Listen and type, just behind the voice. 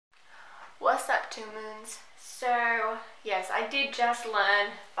what's up, Two Moons? So yes, I did just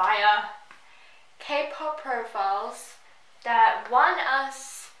learn via K-pop profiles that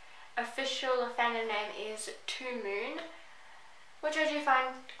ONEUS official fandom name is Two Moon, which I do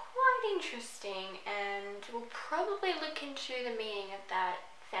find quite interesting, and we'll probably look into the meaning of that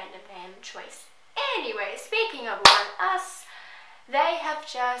fandom name choice. Anyway, speaking of ONEUS, they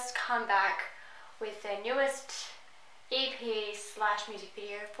have just come back with their newest EP/music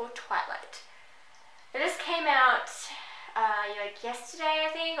video for Twilight. Now, this came out like yesterday,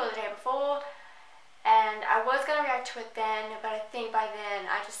 I think, or the day before, and I was going to react to it then, but I think by then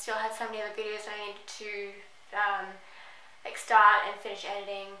I just still had so many other videos I needed to like start and finish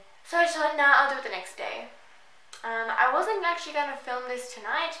editing, so I just thought, nah, I'll do it the next day. I wasn't actually going to film this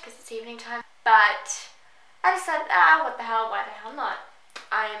tonight because it's evening time, but I decided, what the hell, why the hell not?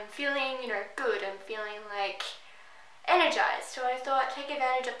 I'm feeling, you know, good, I'm feeling like energized, so I thought take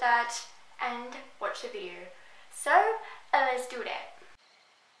advantage of that and watch the video. So let's do that.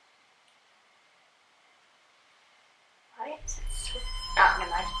 Oh, never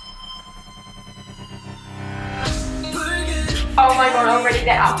mind. Oh my god, already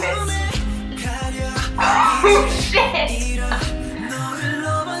the outfits. Oh shit!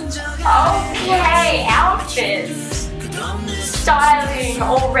 Okay, outfits. Styling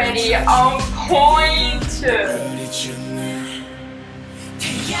already on point.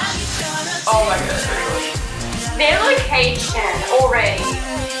 Oh my god, their location already.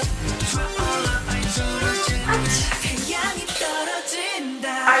 What?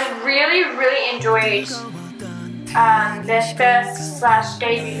 I really enjoyed their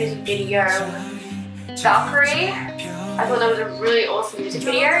first/debut music video, Valkyrie. I thought that was a really awesome music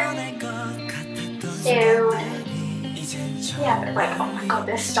video. So yeah, but like, oh my god,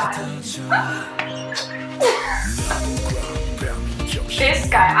 their style. This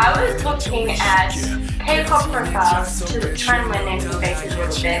guy, I was looking at K-pop profiles to try and learn names and faces a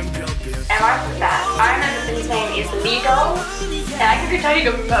little bit, and right from that, I remember that his name is Leedo, and I can tell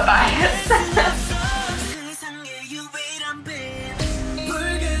you got bias.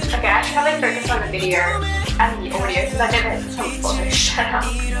 Okay, I should probably focus on the video and the audio because I've never heard this song before, so shut up.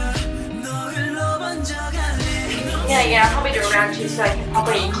 Yeah, I'll probably do a round two so I can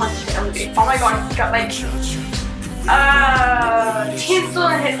probably concentrate on the video. Oh my god, he's got like tinsel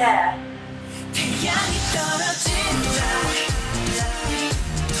in his hair.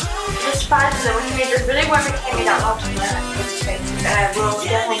 This part of the winter videos really won't take me that long to learn these faces, and I will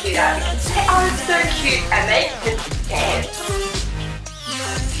definitely do that because they are so cute and they can dance.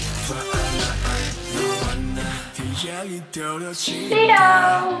 Leedo!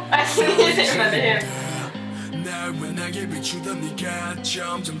 I didn't remember him.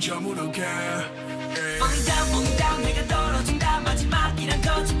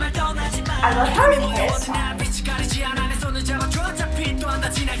 I love how his hair sounds.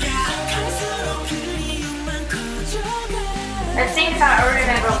 And seeing as I already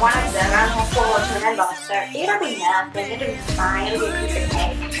remember one of them, I have 4 to remember, so it'll be nothing, it'll be fine, it'll be a piece of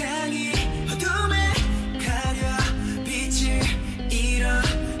cake.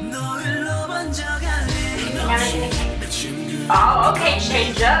 Oh, okay,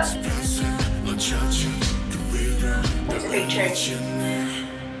 change up. There's a big change.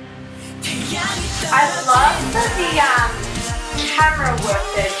 I love the camera work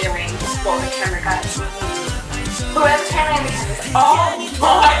they're doing. Well, the camera guys. Whoever's handling the cameras. Oh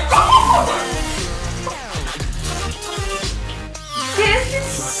my god! This is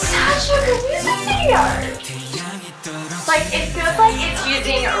such a good music video! Like, it feels like it's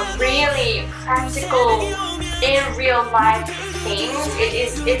using really practical, in real life things.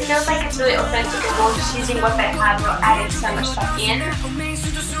 It feels like it's really authentic as well, just using what they have, not adding so much stuff in.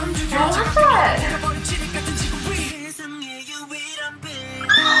 I love that!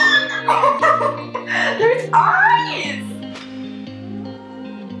 There's eyes!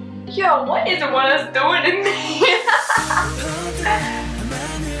 Yo, what is ONEUS doing to me?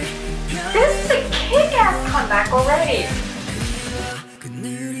 This is a kick-ass comeback already.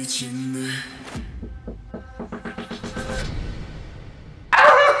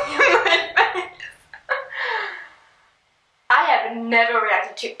 I have never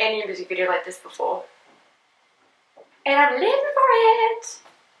reacted to any music video like this before, and I'm living for it.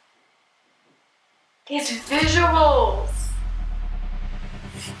 These visuals.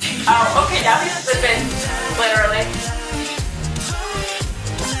 Oh, okay, now he's flipping, literally.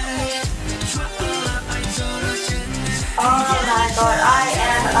 Oh my god, I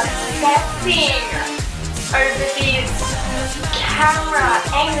am obsessing over these camera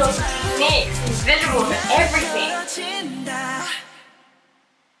angles, techniques, and visuals and everything.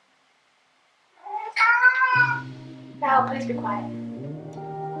 locale, please be quiet.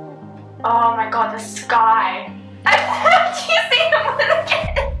 Oh my god, the sky. Do you see the moon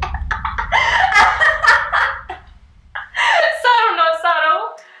again? Subtle, not subtle.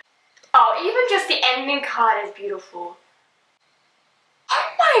 Oh, even just the ending card is beautiful. Oh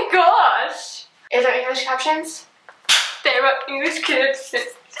my gosh. Is there English captions? There are English captions.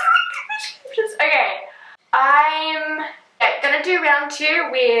 Okay. I'm gonna do round 2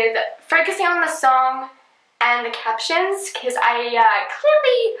 with focusing on the song and the captions, because I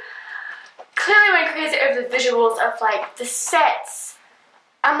clearly went crazy over the visuals of like the sets.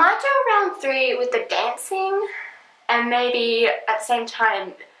 I might do round 3 with the dancing and maybe at the same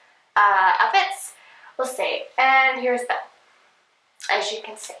time outfits. We'll see. And here's that, as you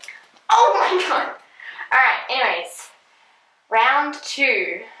can see. Oh my god. Alright, anyways. Round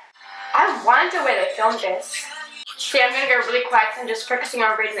 2. I wonder where they filmed this. See, I'm gonna go really quiet because I'm just focusing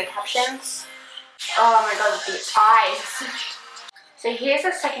on reading the captions. Oh my god, the eyes. So here's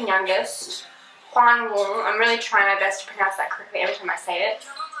the second youngest, Hwanwoong. I'm really trying my best to pronounce that correctly every time I say it.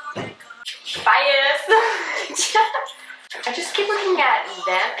 Bias! I just keep looking at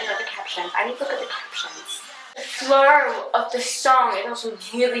them and not the captions. I need to look at the captions. The flow of the song is also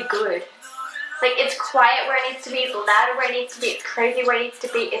really good. Like, it's quiet where it needs to be, it's louder where it needs to be, it's crazy where it needs to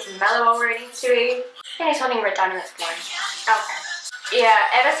be, it's mellow where it needs to be. And he's holding red diamond, that's one. Okay. Yeah,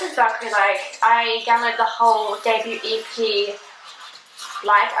 ever since Valkyrie, like, I downloaded the whole debut EP,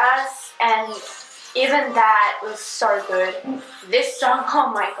 Like Us, and even that was so good. This song, oh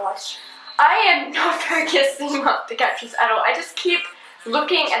my gosh. I am not focusing on the captions at all. I just keep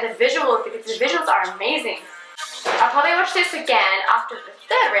looking at the visuals because the visuals are amazing. I'll probably watch this again after the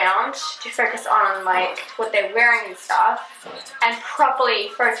 3rd round to focus on like what they're wearing and stuff, and properly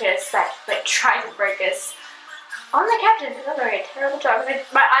focus, like try to focus on the captions. It's not a terrible job.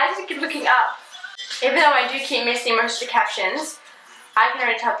 My eyes just keep looking up. Even though I do keep missing most of the captions, I can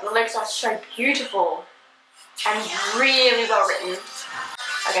already tell the lyrics are so beautiful and really well written.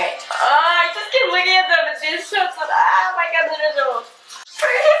 Okay. Oh, I just keep looking at them and these shots, but oh my god, the visuals.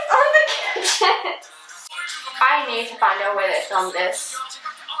 Focus on the captions. I need to find out where they filmed this,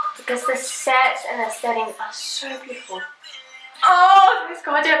 because the sets and the settings are so beautiful. Oh, these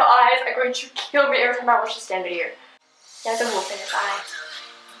goddamn eyes are going to kill me every time I watch this damn video. There's a wolf in his eye.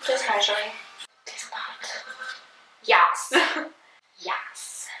 Just casually. This part. Yes.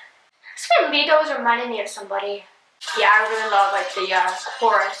 Yes. This one Leedo is reminding me of somebody. Yeah, I really love like the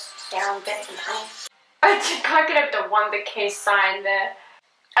chorus sound definitely. I can't get over the 1k sign there.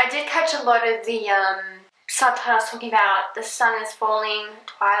 I did catch a lot of the subtitles talking about the sun is falling,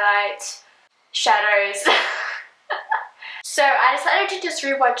 twilight, shadows. So I decided to just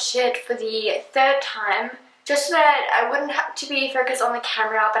rewatch it for the 3rd time, just so that I wouldn't have to be focused on the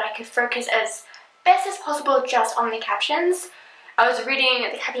camera, but I could focus as best as possible just on the captions. I was reading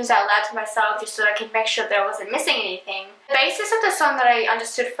the captions out loud to myself just so that I could make sure that I wasn't missing anything. The basis of the song that I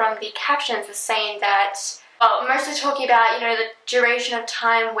understood from the captions was saying that, well, mostly talking about, you know, the duration of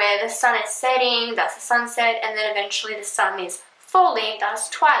time where the sun is setting, that's the sunset, and then eventually the sun is falling, that's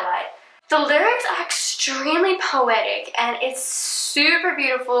twilight. The lyrics are extremely poetic and it's super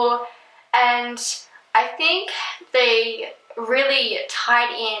beautiful, and I think they really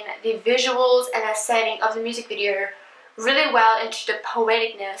tied in the visuals and the setting of the music video really well into the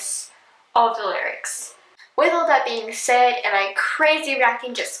poeticness of the lyrics. With all that being said, and my crazy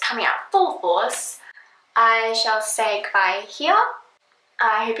reacting just coming out full force, I shall say goodbye here.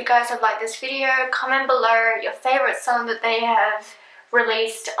 I hope you guys have liked this video. Comment below your favorite song that they have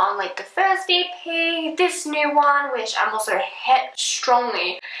released on like the first EP, this new one, which I'm also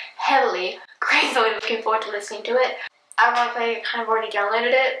heavily, crazily looking forward to listening to it. I don't know if I kind of already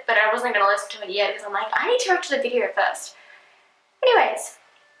downloaded it, but I wasn't going to listen to it yet because I'm like, I need to watch the video first. Anyways,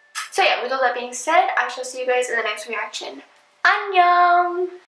 so yeah, with all that being said, I shall see you guys in the next reaction. Annyeong!